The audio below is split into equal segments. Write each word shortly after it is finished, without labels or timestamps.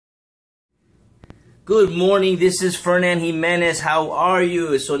Good morning, this is Fernan Jimenez. How are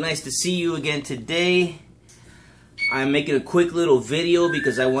you? It's so nice to see you again today. I'm making a quick little video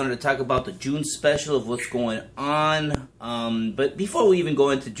because I wanted to talk about the June special of what's going on. But before we even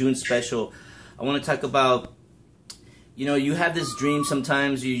go into June special, I want to talk about, you have this dream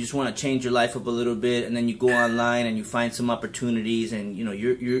sometimes, you just want to change your life up a little bit, and then you go online and you find some opportunities, and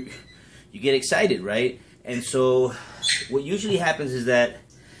you get excited, right? And so what usually happens is that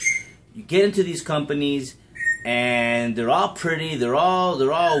you get into these companies and they're all pretty, they're all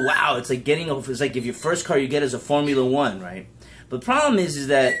wow. It's like if your first car you get is a Formula One, right? But the problem is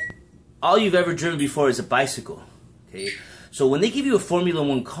that all you've ever driven before is a bicycle. Okay? So when they give you a Formula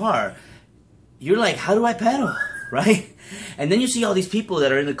One car, you're like, how do I pedal? Right? And then you see all these people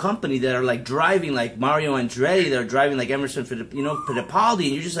that are in the company that are like driving like Mario Andretti, that are driving like Emerson Fittipaldi,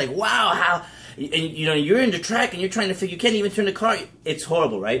 and you're just like, wow, how? And you're in the track and you're trying to figure, you can't even turn the car. It's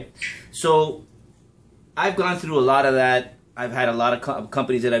horrible, right? So I've gone through a lot of that. I've had a lot of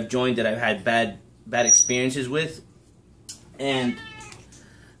companies that I've joined that I've had bad experiences with, and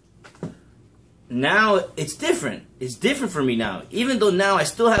now it's different. It's different for me now. Even though now I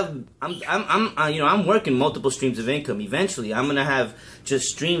still have, I'm working multiple streams of income. Eventually, I'm gonna have just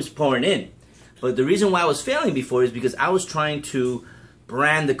streams pouring in. But the reason why I was failing before is because I was trying to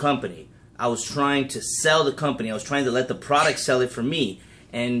brand the company. I was trying to sell the company. I was trying to let the product sell it for me,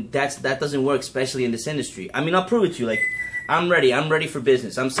 and that doesn't work, especially in this industry. I mean, I'll prove it to you. Like, I'm ready. I'm ready for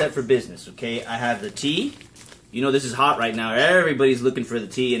business. I'm set for business. Okay, I have the tea. This is hot right now. Everybody's looking for the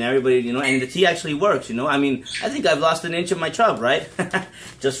tea, and everybody, and the tea actually works. I mean, I think I've lost an inch of my chub, right?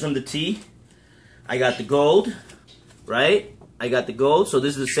 Just from the tea. I got the gold, right? I got the gold. So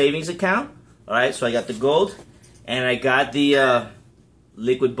this is the savings account. All right. So I got the gold, and I got the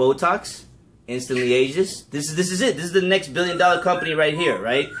liquid Botox. Instantly ages. This is it. This is the next billion-dollar company right here,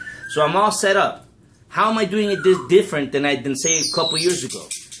 right? So I'm all set up. How am I doing it this different than I did, say, a couple years ago,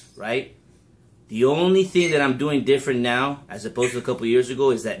 right? The only thing that I'm doing different now, as opposed to a couple years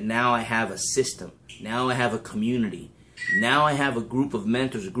ago, is that now I have a system. Now I have a community. Now I have a group of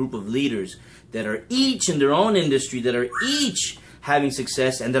mentors, a group of leaders that are each in their own industry, that are each having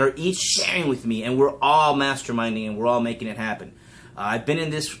success, and that are each sharing with me, and we're all masterminding, and we're all making it happen. I've been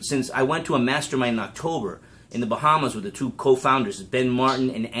in this since I went to a mastermind in October in the Bahamas with the two co-founders, Ben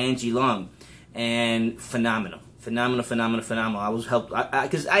Martin and Angie Long, and phenomenal. I was helped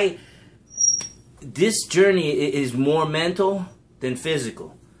because this journey is more mental than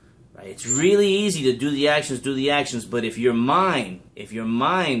physical, right? It's really easy to do the actions, but if your mind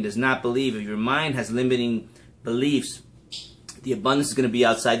does not believe, if your mind has limiting beliefs, the abundance is going to be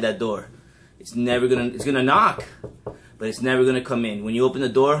outside that door. It's gonna knock, but it's never going to come in. When you open the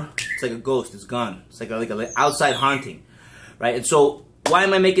door, it's like a ghost. It's gone. It's like an outside haunting, right? And so why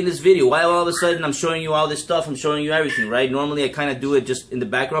am I making this video? Why all of a sudden I'm showing you all this stuff? I'm showing you everything, right? Normally I kind of do it just in the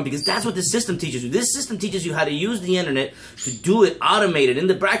background because that's what this system teaches you. This system teaches you how to use the internet to do it automated in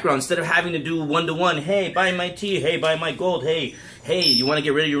the background instead of having to do one-to-one. Hey, buy my tea. Hey, buy my gold. Hey, you want to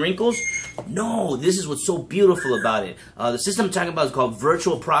get rid of your wrinkles? No, this is what's so beautiful about it. The system I'm talking about is called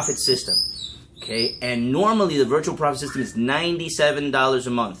Virtual Profit System. Okay, and normally the virtual profit system is $97 a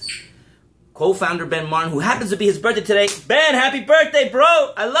month. Co-founder Ben Martin, who happens to be his birthday today. Ben, happy birthday, bro!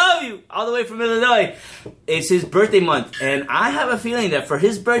 I love you! All the way from Illinois. It's his birthday month, and I have a feeling that for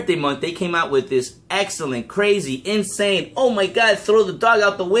his birthday month, they came out with this excellent, crazy, insane, oh my God, throw the dog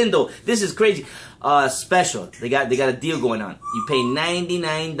out the window. This is crazy. Special. They got a deal going on. You pay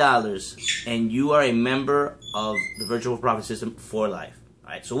 $99, and you are a member of the virtual profit system for life.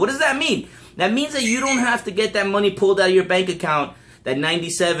 Alright, so what does that mean? That means that you don't have to get that money pulled out of your bank account, that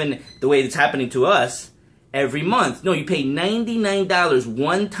 $97, the way it's happening to us, every month. No, you pay $99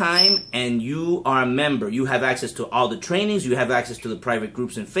 one time and you are a member. You have access to all the trainings. You have access to the private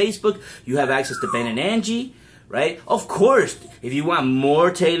groups in Facebook. You have access to Ben and Angie, right? Of course, if you want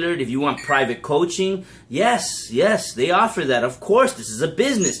more tailored, if you want private coaching, yes, they offer that. Of course, this is a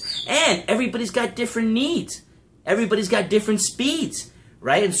business. And everybody's got different needs. Everybody's got different speeds.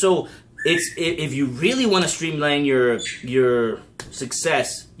 Right? And so if you really want to streamline your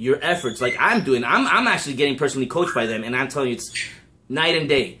success, your efforts, like I'm doing, I'm actually getting personally coached by them, and I'm telling you, it's night and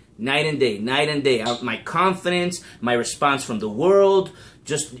day. My confidence, my response from the world,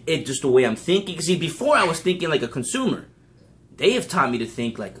 just the way I'm thinking. See, before I was thinking like a consumer. They have taught me to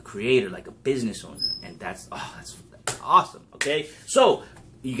think like a creator, like a business owner, and that's awesome. Okay, so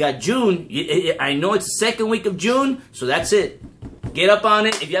you got June. I know it's the second week of June, so that's it. Get up on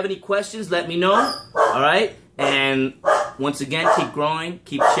it. If you have any questions, let me know. All right? And once again, keep growing,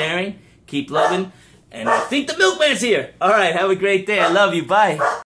 keep sharing, keep loving. And I think the milkman's here. All right, have a great day. I love you. Bye.